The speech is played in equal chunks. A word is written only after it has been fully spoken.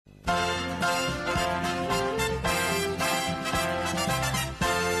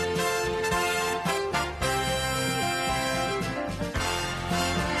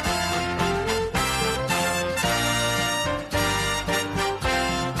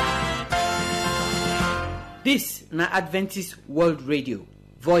This na Adventist World Radio,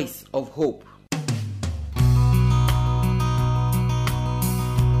 Voice of Hope.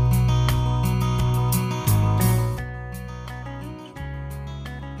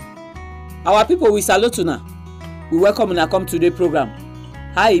 Our people, we salute una. We welcome una come today program.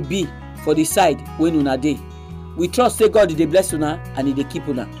 How e be for the side when una dey? We trust say God dey bless una and He dey keep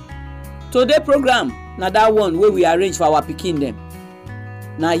una. Today program na that one wey we arrange for our pikin dem.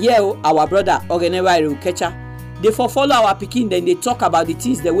 Na here our brother Ogeneware Ukecha dey for follow our pikin dem dey talk about the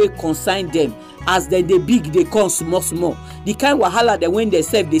things dem wey concern dem as dem dey big dey come small small. The kind wahala dem wey dem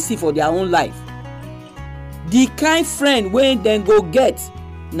sef dey see for their own life. The kind friend wey dem go get.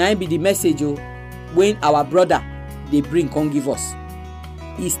 Na be the message when our brother dey bring come give us.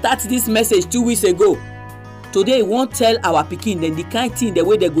 He start this message 2 weeks ago. Today he wan tell our pikin dem the kind thing the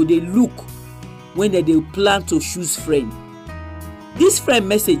way they go dey look when they dey plan to choose friend. This friend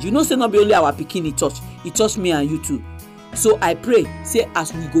message, you know say not be only our pikin e touch me and you too. So I pray say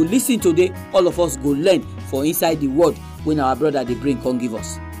as we go listen today, all of us go learn for inside the word when our brother dey bring come give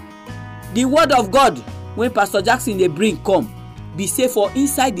us. The word of God when Pastor Jackson dey bring come be say for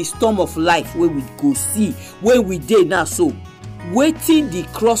inside the storm of life wey we go see when we dey now, so wetin the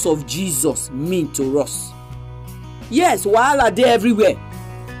cross of Jesus mean to us. Yes, wahala dey everywhere,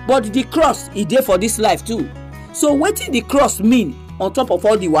 but the cross e dey for this life too. So wetin the cross mean on top of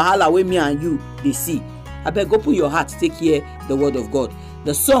all the wahala wey me and you dey see? Abeg open your heart take hear the word of God.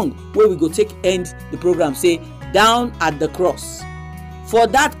 The song wey we go take end the program say, down at the cross. For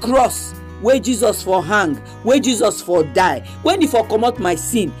that cross where Jesus for hang, where Jesus for die, when He for comot my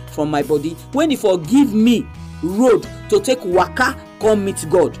sin from my body, when He for give me road to take waka come meet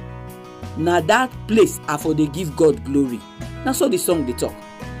God. Na that place I for dey give God glory. Na so the song dey talk.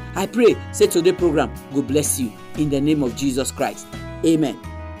 I pray say today program go bless you in the name of Jesus Christ. Amen.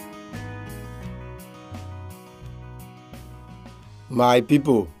 My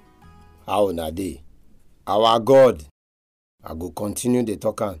people, how una dey? Our God, I go continue dey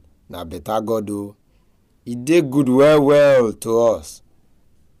talk am. Na better God o. E dey good well to us.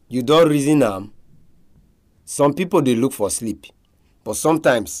 You don reason am? Some people dey look for sleep, but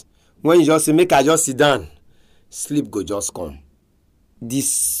sometimes when you just say make I just sit down, sleep go just come. The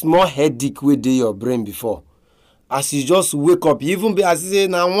small headache wey dey your brain before, as you just wake up, you even be as you say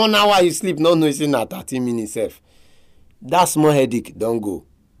na 1 hour you sleep, no know say na 30 minutes sef. That small headache don go.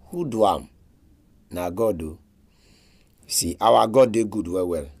 Who do am? Na God o. See, our God dey good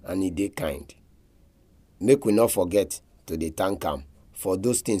well and He dey kind. Make we not forget to dey thank am for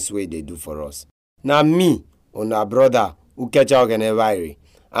those things wey dey do for us. Na me, una brother Ukecha Ogeneware,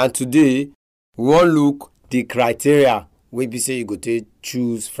 and today we wan look the criteria wey be say you go take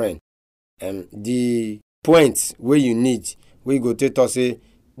choose friend. The points wey you need, wey you go take talk say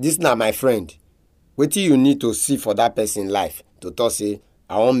this na my friend. Wetin you need to see for that person life to talk say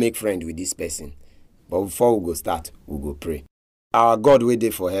I wan make friend with this person. But before we go start, we go pray. Our God wey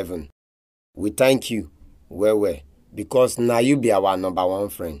dey for heaven, we thank you well because now you be our number one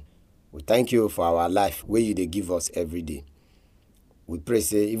friend. We thank you for our life wey you dey give us every day. We pray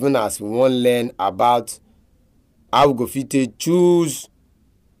say even as we wan learn about how we go fit take choose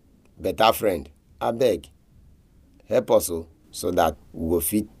better friend, abeg help us so that we go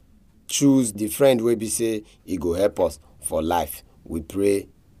fit choose the friend wey be say e go help us for life. We pray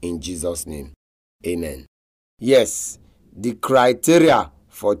in Jesus' name. Amen. Yes, the criteria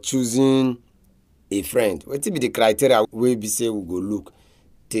for choosing a friend. Wetin be the criteria wey be say we go look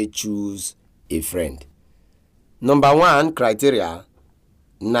to choose a friend? Number 1 criteria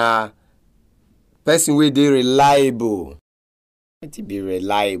na person wey dey reliable. Wetin be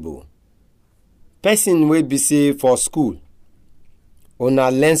reliable? Person wey be say for school una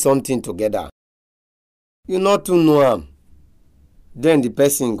learn something together. You not too know am. Then the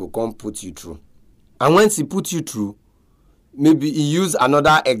person go come put you through. And once he put you through, maybe he use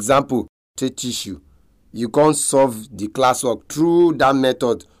another example to teach you. You can't solve the classwork through that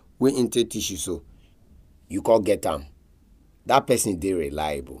method wey he teach you, so you can't get am. That person dey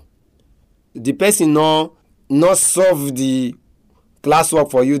reliable. The person not solve the classwork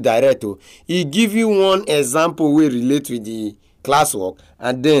for you direct. He give you one example wey relate with the classwork,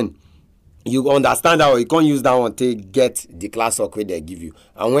 and then you understand how you can't use that one to get the classwork wey they give you.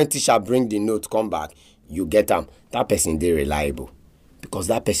 And when teacher bring the note come back, you get them. That person dey reliable because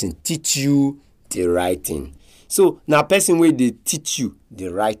that person teach you the right thing. So now person wey dey teach you the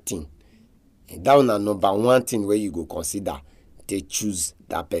right thing, that one na number 1 thing where you go consider to choose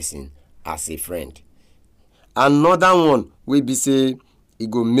that person as a friend. Another one wey be say e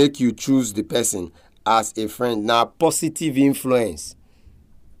go make you choose the person as a friend na positive influence.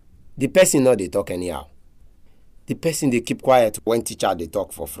 The person no dey talk anyhow. the person dey keep quiet when teacher dey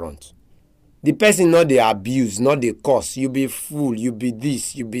talk for front. The person no dey abuse, no dey curse, you be fool, you be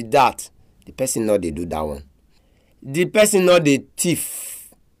this, you be that. The person no dey do that one. The person no dey thief.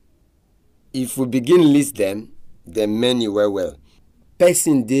 If we begin list them many well.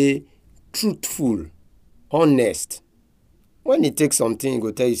 Person dey truthful, honest. When he take something, he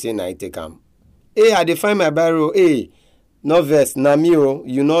go tell you say na he take am. Hey, I dey find my biro. Hey, no vex, na me o.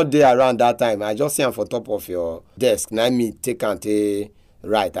 You no dey around that time. I just see am for top of your desk. Na me take am take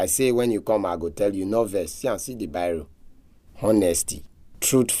write. I say when you come, I go tell you no vex. See am, see the biro. Honesty,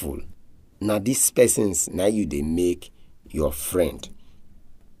 truthful. Na these persons na you dey make your friend.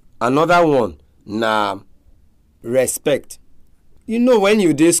 Another one na respect. You know, when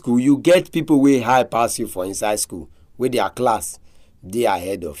you dey school, you get people wey high pass you for inside school, wey their class dey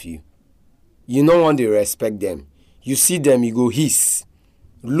ahead of you. You no wan dey respect them. You see them, you go hiss.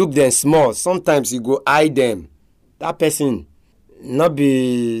 Look them small. Sometimes you go eye them. That person not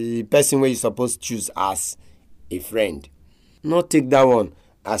be the person wey you suppose choose as a friend. Not take that one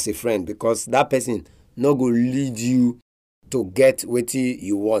as a friend, because that person no go lead you to get wetin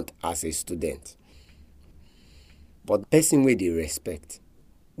you want as a student. But person wey dey respect,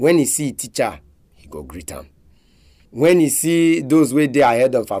 when he see teacher, he go greet am. When he see those wey dey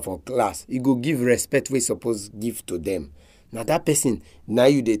ahead of her for class, he go give respect wey suppose give to them. Now that person, now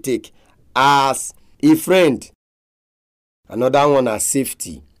you dey take as a friend. Another one as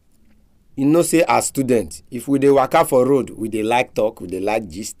safety. You know, say as student, if we dey waka for road, we dey like talk, we dey like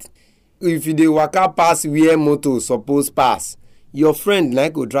gist. If you dey waka pass where motor suppose pass, your friend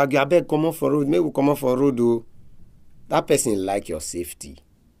like go drag you, abeg comot for road, make we comot for road o. That person like your safety.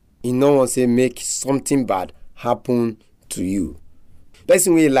 He no wan say make something bad happen to you.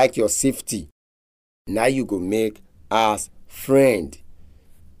 Person wey like your safety, now you go make as friend.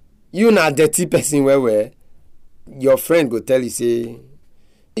 You na dirty person well, your friend go tell you say,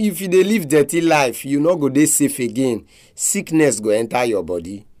 if you dey live dirty life, you no go dey safe again. Sickness go enter your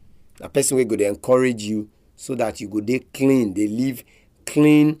body. Na person wey go dey encourage you so that you go dey clean, dey live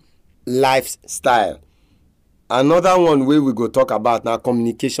clean lifestyle. Another one wey we go talk about na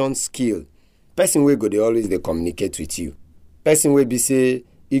communication skill. Person wey go dey always dey communicate with you. Person wey be say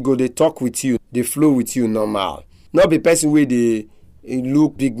he go dey talk with you, dey flow with you normal. Not be person wey dey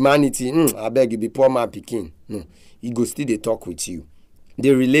look big manity. Abeg, you be poor man pikin. No, he go still dey talk with you.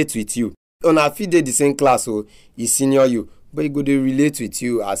 They relate with you. Una fit dey the same class, so he senior you, but he go dey relate with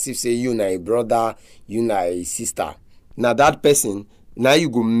you as if say you na a brother, you na a sister. Now that person, now you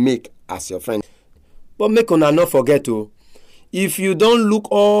go make as your friend. But make una not forget if you don't look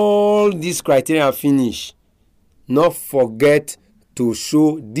all these criteria finish, not forget to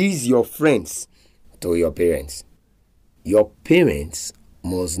show these your friends to your parents. Your parents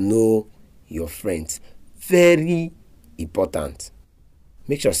must know your friends. Very important.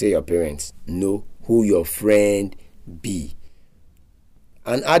 Make sure say your parents know who your friend be.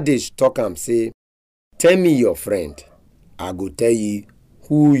 An adage talk am say, tell me your friend, I go tell you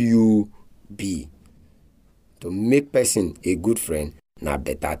who you be. To make person a good friend, na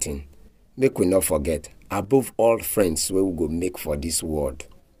better thing. Make we not forget, above all friends wey we go make for this world,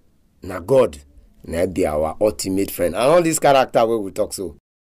 na God na be our ultimate friend. And all this character wey we talk so,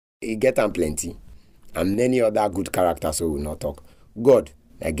 he get am plenty. And many other good characters wey we not talk. God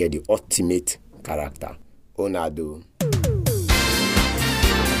na get the ultimate character. Una do.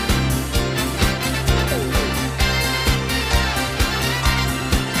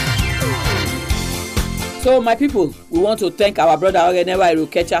 So my people, we want to thank our brother Ogenewa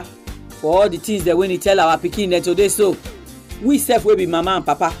Irokecha for all the things that when he tell our pikin that today. So we self will be mama and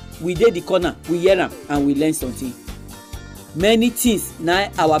papa, we dey the corner, we hear them and we learn something. Many things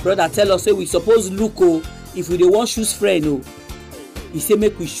now our brother tell us say we suppose look if we dey want choose friend he say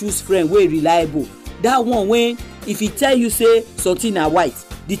make we choose friend wey reliable. That one when if he tell you say something na white,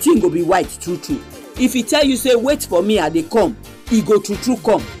 the thing go be white true. If he tell you say wait for me I dey come, he go true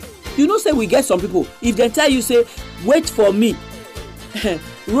come. You know say we get some people, if they tell you say wait for me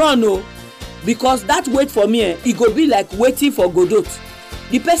run because that wait for me it go be like waiting for Godot.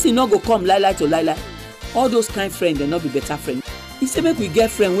 The person no go come lie to lie. All those kind friends they not be better friends. He say make we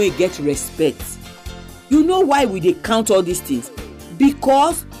get friend wey get respect. You know why we dey count all these things?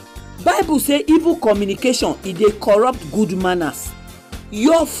 Because Bible say evil communication e dey corrupt good manners.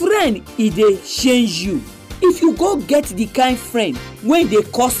 Your friend e dey change you. If you go get the kind friend when they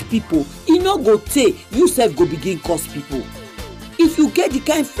curse people, e no go tey you sef go begin curse people. If you get the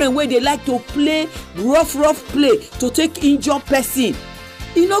kind friend where they like to play rough play to take injure person,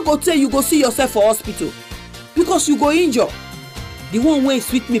 e no go tey you go see yourself for hospital because you go injure. The one wey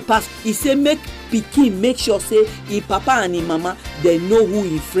sweet me pass, he say make pikin make sure say him papa and him mama dem know who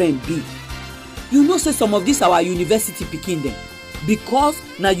him friend be. You know say some of this our university pikin dem, because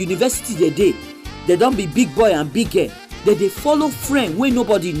na university they don be big boy and big girl, they dey follow friend wey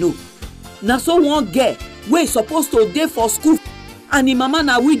nobody know. Na so one girl wey suppose to dey for school and him mama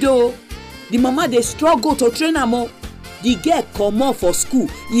na widow, the mama dey struggle to train am o. The girl comot for school,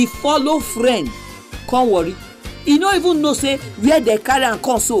 he follow friend come worry. He no even know say where they carry am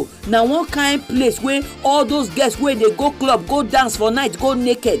come, so na one kind place wey all those girls wey dey go club, go dance for night, go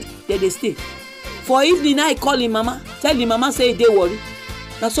naked, they dey stay. For evening I call him mama, tell him mama say he dey worry.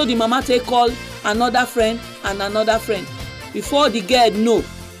 Na so the mama take call another friend and another friend. Before the girl know,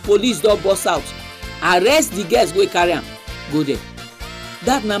 police don burst out, arrest the girls wey carry am go there.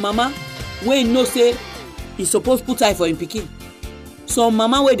 That na mama wey know say he suppose put eye for him pikin. Some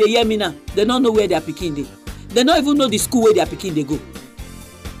mama wey dey hear me now, they no know where their pikin dey. They no even know the school where their pikin dey go.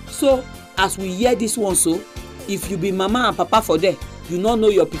 So as we hear this one, so if you be mama and papa for there, you no know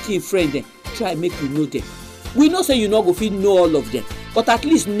your pikin friend dem, try make you know them. We know say you no go fit know all of them, but at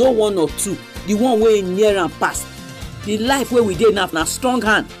least know one or two, the one wey near am pass. The life wey we dey now na strong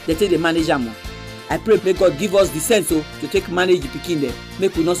hand dey take dey manage am o. I pray make God give us the sense to take manage the pikin dem,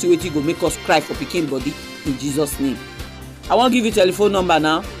 make we not see wetin go make us cry for pikin body, in Jesus name. I wan give you telephone number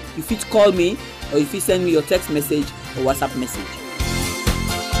now. You fit call me or you fit send me your text message or WhatsApp message.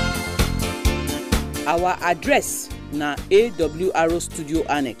 Our address na AWR Studio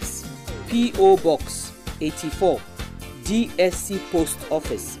Annex, PO Box 84, DSC Post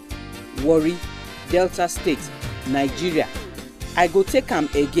Office, Warri, Delta State, Nigeria. I go take am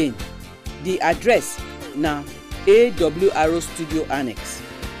again. The address na AWR Studio Annex,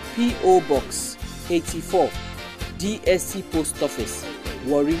 PO Box 84, DSC Post Office,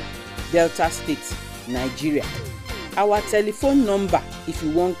 Warri, Delta State, Nigeria. Our telephone number if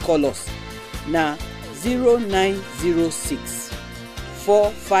you wan call us na 0906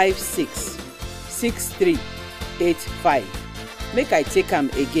 456 6385. Make I take am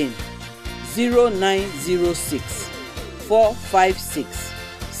again. 0906 456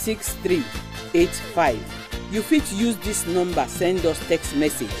 6385. You fit use this number send us text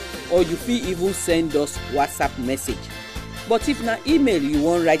message, or you fit even send us WhatsApp message. But if na email you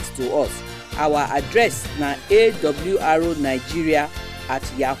wan write to us, our address na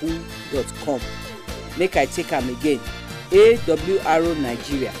awrnigeria@yahoo.com. Make I take am again.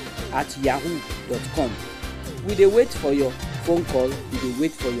 awrnigeria@yahoo.com. We dey wait for your phone call, we dey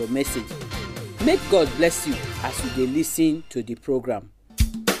wait for your message. Make God bless you as you dey listen to the program.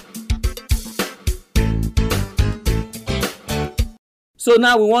 So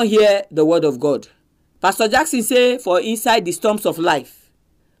now we wan hear the word of God. Pastor Jackson say for inside the storms of life,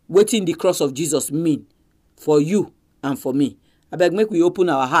 wetin the cross of Jesus mean for you and for me. Abeg make we open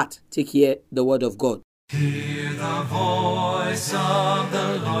our heart, take hear the word of God. Hear the voice of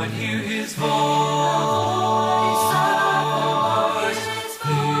the Lord, hear his voice.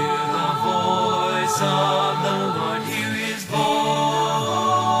 Hear the voice of the Lord, hear his voice.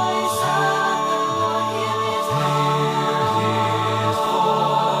 Hear his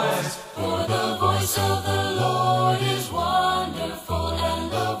voice. For the voice of the Lord is wonderful,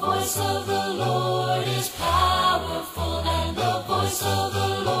 and the voice of the Lord is powerful, and the voice of the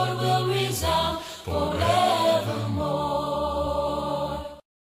Lord will resound forevermore.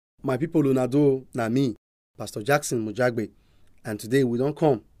 My people, Unado, na me, Pastor Jackson Mujagbe, and today we don't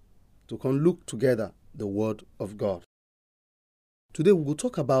come to look together the word of God. Today we will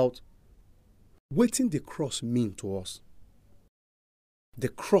talk about wetin the cross mean to us. The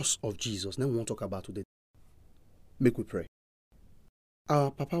cross of Jesus. Now we want to talk about today. Make we pray.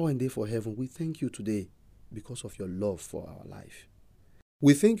 Our Papa one day for heaven, we thank you today because of your love for our life.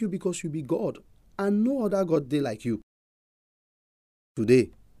 We thank you because you be God, and no other God dey like you.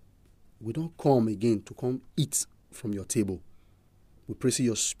 Today, we don't come again to come eat from your table. We pray say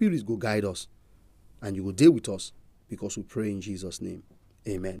your spirit go guide us, and you will deal with us, because we pray in Jesus' name.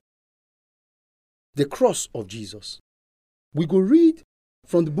 Amen. The cross of Jesus. We go read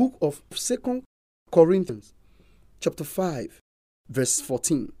from the book of 2 Corinthians, chapter 5, verse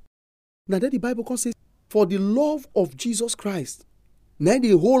 14. Now that the Bible can say, for the love of Jesus Christ, now they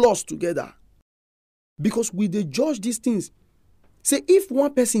hold us together. Because we dey judge these things. Say, if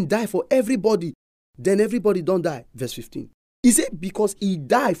one person die for everybody, then everybody don't die. Verse 15. He said, because he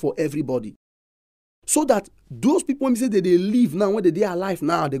died for everybody. So that those people, when they say that they live now, when they are alive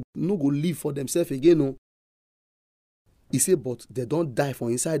now, they no go live for themselves again. No. He said, but they don't die for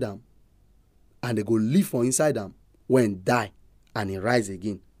inside them. And they go live for inside them when die and he rise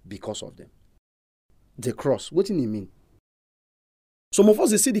again because of them. The cross, what do you mean? Some of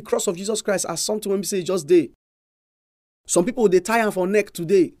us, they see the cross of Jesus Christ as something when we say just day. Some people, they tie am for neck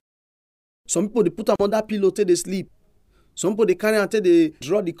today. Some people, they put am under pillow till they sleep. Some people, they carry am till they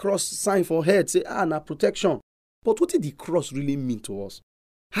draw the cross sign for head, say, na protection. But what did the cross really mean to us?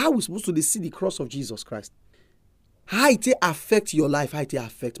 How are we supposed to see the cross of Jesus Christ? How it affect your life, how it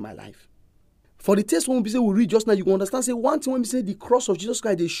affect my life? For the text when we say we read just now, you can understand, say one thing when we say the cross of Jesus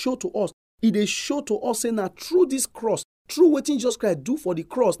Christ, they show to us. They show to us, say, now through this cross, through what Jesus Christ do for the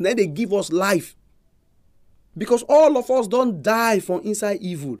cross, now they give us life. Because all of us don't die from inside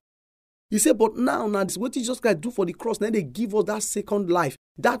evil. He said, but now this what Jesus Christ do for the cross, now they give us that second life.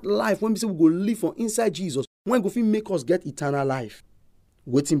 That life, when we say we go live from inside Jesus, when go make us get eternal life,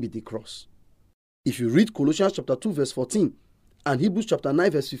 waiting be the cross. If you read Colossians chapter 2 verse 14 and Hebrews chapter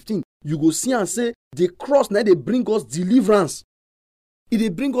 9 verse 15, you go see and say, the cross now they bring us deliverance. They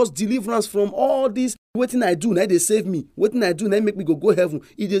bring us deliverance from all this. Waiting I do, now they save me. Waiting I do, now make me go heaven.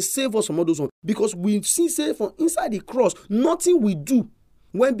 They save us from all those ones. Because we see, say, from inside the cross, nothing we do.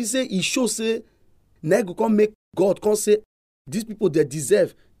 When we say, it shows, say, now go come make God come say, these people, they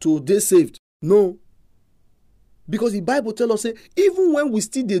deserve to they saved. No. Because the Bible tells us, say, even when we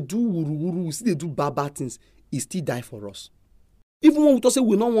still they do wuru, we still they do bad things, He still die for us. Even when we talk, say,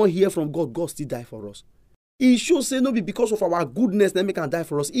 we don't want to hear from God, God still die for us. He should say no be because of our goodness that He can die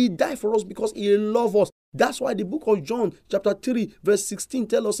for us. He died for us because He loves us. That's why the book of John chapter 3 verse 16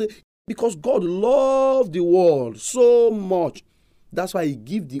 tells us, say, because God loved the world so much. That's why He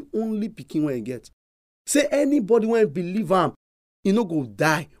give the only Pikin when He get. Say anybody when believe Him, He no go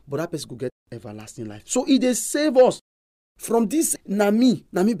die, but that person go get everlasting life. So He dey save us from this nami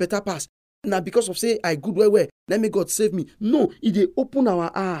better pass. Now because of say I good well, let me God save me. No, He dey open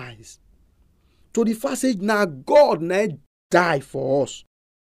our eyes to the fact say now God now die for us.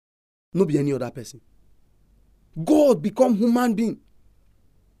 No be any other person. God become human being.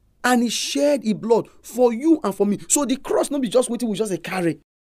 And He shed His blood for you and for me. So the cross no be just waiting, we just a carry.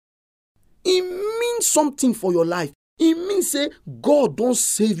 It means something for your life. It means say God don't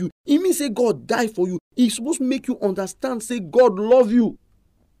save you. It means say God die for you. It's supposed to make you understand, say God love you.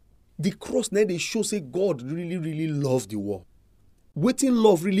 The cross now they show say God really, really love the world. Waiting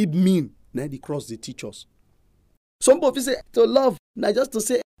love really mean. Now the cross they teach us. Some people say to love, not just to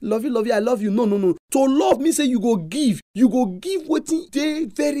say love you, I love you. No. To love means say you go give waiting they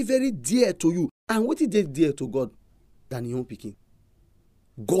very, very dear to you. And what is they dear to God than your own Pikin?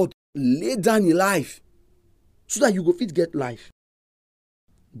 God lay down His life so that you go fit get life.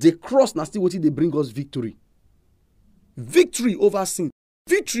 The cross now still what they bring us victory. Victory over sin.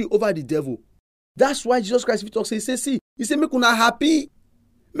 Victory over the devil. That's why Jesus Christ talks, He say, make una happy.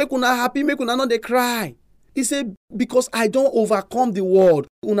 Make una not they cry. He said, because I don't overcome the world,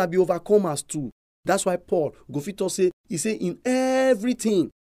 una be overcomers too. That's why Paul go fit to say, he say, in everything,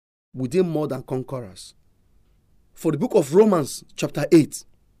 we dey more than conquerors. For the book of Romans, chapter 8,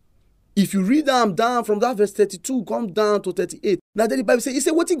 if you read them down from that verse 32, come down to 38. Now then the Bible says, he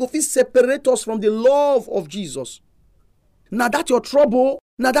said, what go fit separate us from the love of Jesus? Now that your trouble,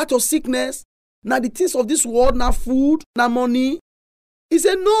 now that your sickness, now the things of this world, now food, now money. He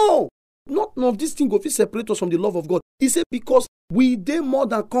said, no, not none of these things go fit separate us from the love of God. He said, because we dey more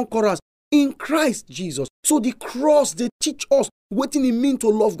than conquerors in Christ Jesus. So the cross, they teach us what it mean to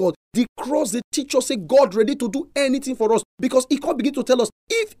love God. The cross, they teach us, say God ready to do anything for us. Because He can't begin to tell us,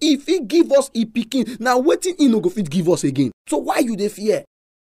 if He give us He Pikin, now waiting He no go fit give us again. So why you dey fear?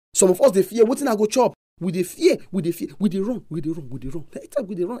 Some of us they fear, waiting I go chop. We dey fear, we dey run. We dey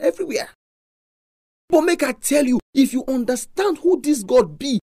run everywhere. But make I tell you, if you understand who this God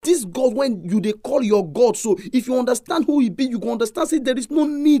be, this God when you they call your God, so if you understand who He be, you can understand, say there is no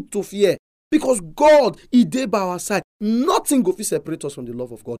need to fear. Because God, He dey by our side. Nothing go fit separate us from the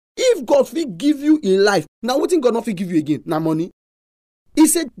love of God. If God fit give you in life, now what thing God not fit give you again? Now money. He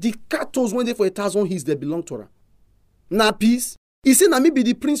said the cattle when they for 1,000 hills, they belong to her. Now peace. He said, now me be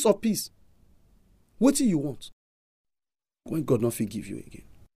the Prince of Peace. What do you want? When God not fit give you again.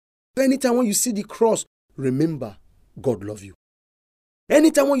 Anytime when you see the cross, remember God love you.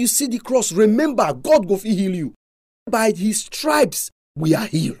 Anytime when you see the cross, remember God go fit heal you. By His stripes, we are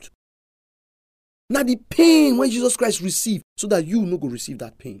healed. Now the pain when Jesus Christ received, so that you no go receive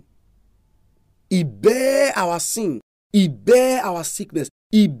that pain. He bear our sin. He bear our sickness.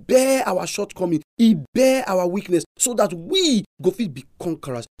 He bear our shortcoming. He bear our weakness, so that we go fit be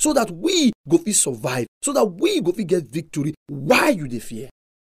conquerors, so that we go fit survive, so that we go fit get victory. Why you dey fear?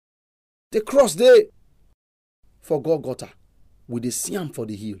 The cross there for Golgotha, we dey see Him for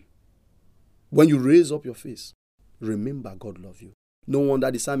the hill. When you raise up your face, remember God love you. No wonder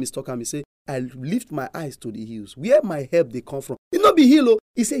the psalmist talk and he say, I lift my eyes to the hills. Where my help they come from? It not be hill.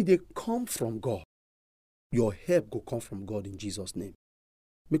 He said they come from God. Your help go come from God in Jesus' name.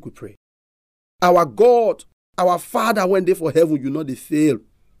 Make we pray. Our God, our Father, when they for heaven, you know they fail.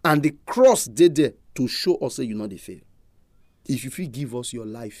 And the cross did there to show us that you know they fail. If you feel give us your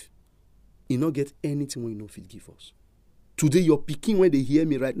life, you not get anything when you know feel give us. Today, your Pikin, when they hear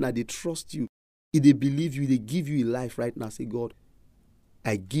me right now, they trust you. If they believe you, they give you a life right now. Say, God,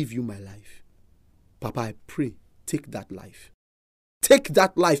 I give you my life. Papa, I pray, take that life. Take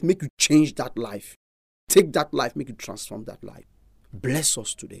that life, make you change that life. Take that life, make you transform that life. Bless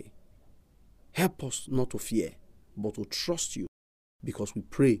us today. Help us not to fear, but to trust you, because we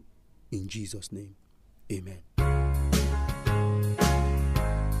pray in Jesus' name. Amen.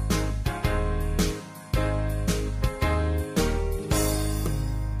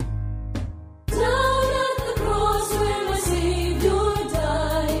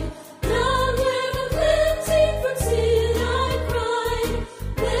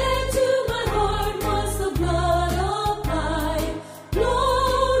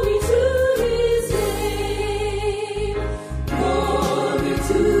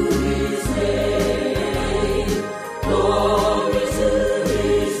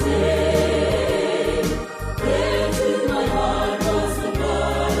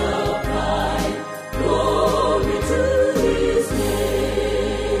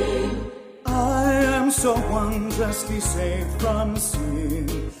 Wondrously saved from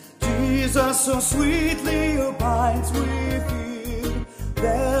sin, Jesus so sweetly abides within.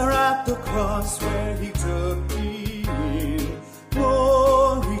 There at the cross where he took me in,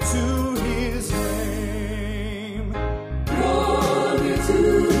 glory to his name. Glory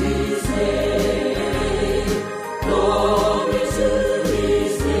to his name. Glory to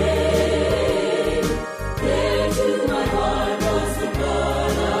his name. There to my heart was the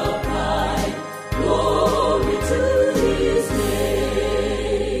blood applied. Glory to his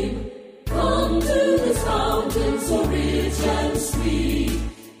name. Come to this fountain so rich and sweet.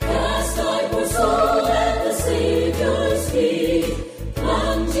 Cast thy poor soul at the Savior's feet.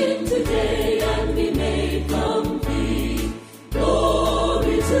 Plunge in today and be made complete.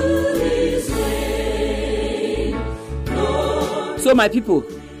 Glory to his name. Glory. So my people,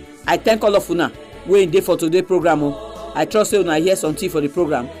 I thank all of una wey dey for today program. I trust say una hear something for the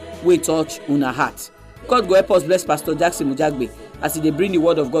program wey touch una heart. God go help us bless Pastor Jackson Mujagbe as he dey bring the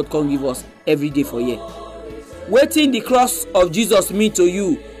word of God come give us every day for here. Wetin the cross of Jesus mean to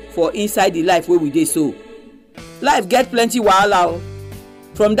you for inside the life wey we dey so? Life get plenty wahala o.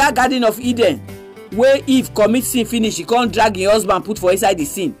 From that Garden of Eden where Eve commit sin finish, she come drag her husband put for inside the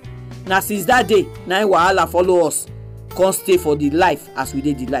sin. Na since that day, na wahala follow us, come stay for the life as we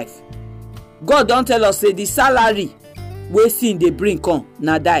dey the life. God don tell us say the salary wey sin dey bring come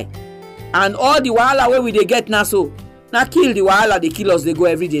na die, and all the wahala wey we dey get now so na kill the wahala dey kill us dey go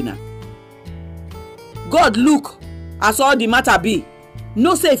every day now. God look as all the matter be,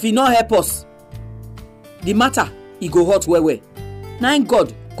 know say if he no help us, the matter e go hot well well. Na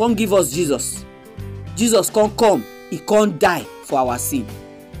God come give us Jesus. Jesus come, he come die for our sin.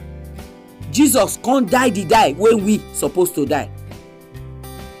 Jesus come die the die wey we supposed to die.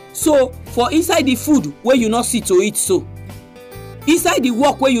 So for inside the food wey you no see to eat, so inside the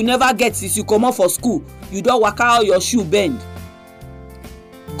work wey you never get since you comot for school, you don waka all your shoe bend,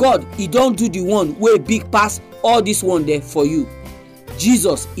 God he don do the one wey big pass all this one there for you.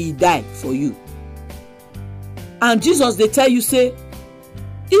 Jesus he die for you. And Jesus dey tell you say,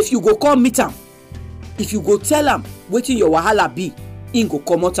 if you go come meet am, if you go tell am wetin your wahala be, him go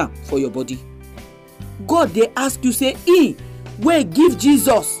comot am for your body. God dey ask you say, he wey give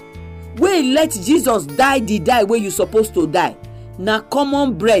Jesus, wey let Jesus die the die wey you suppose to die, na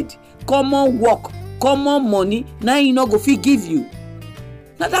common bread, common work, common money na he no go fit give you.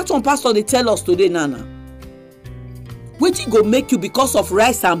 Na that one pastor dey tell us today now. Wetin go make you because of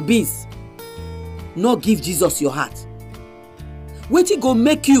rice and beans no give Jesus your heart? Wetin go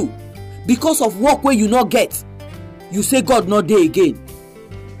make you because of work wey you no get, you say God no dey again?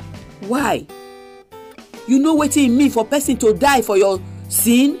 Why? You know wetin e mean for person to die for your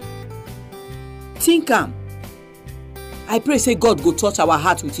sin? Think am. I pray say God go touch our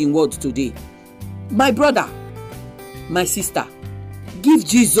heart with him word today. My brother, my sister, give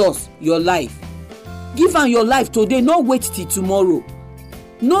Jesus your life. Give am your life today, no wait till tomorrow.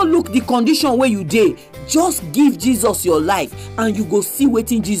 No look the condition where you dey, just give Jesus your life and you go see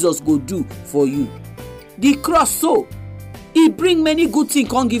wetin Jesus go do for you. The cross so, he bring many good things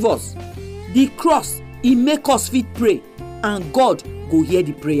come give us. The cross, he make us fit pray and God go hear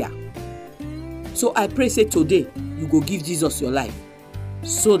the prayer. So I pray say today you go give Jesus your life.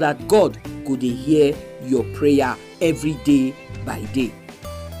 so that God go dey hear your prayer every day by day.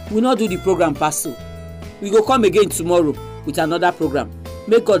 We no do the program pass so. We go come again tomorrow with another program.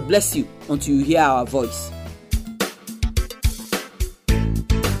 May God bless you until you hear our voice.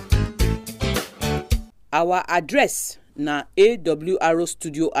 Our address na AWR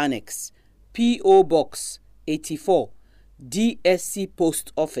Studio Annex, P.O. Box 84, DSC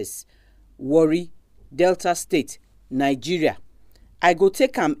Post Office, Warri, Delta State, Nigeria. I go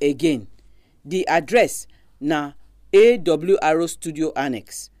take am again. The address na AWR Studio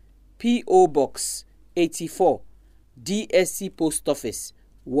Annex, P.O. Box 84, DSC Post Office,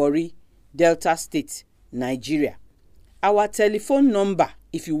 Warri, Delta State, Nigeria. Our telephone number,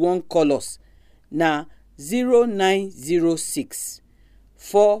 if you wan call us, na 0906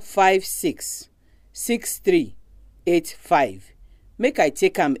 456 6385. Make I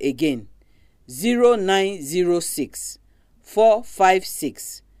take am again. 0906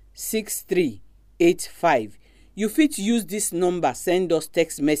 456 6385. You fit use this number send us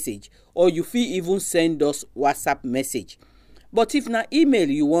text message, or you fit even send us WhatsApp message. But if na email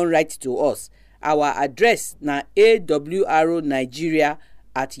you wan write to us, our address na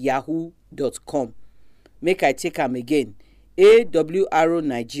awronigeria@yahoo.com. Make I take am again.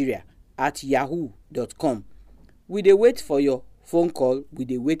 awronigeria@yahoo.com. We dey wait for your phone call. We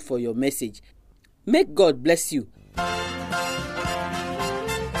dey wait for your message. Make God bless you.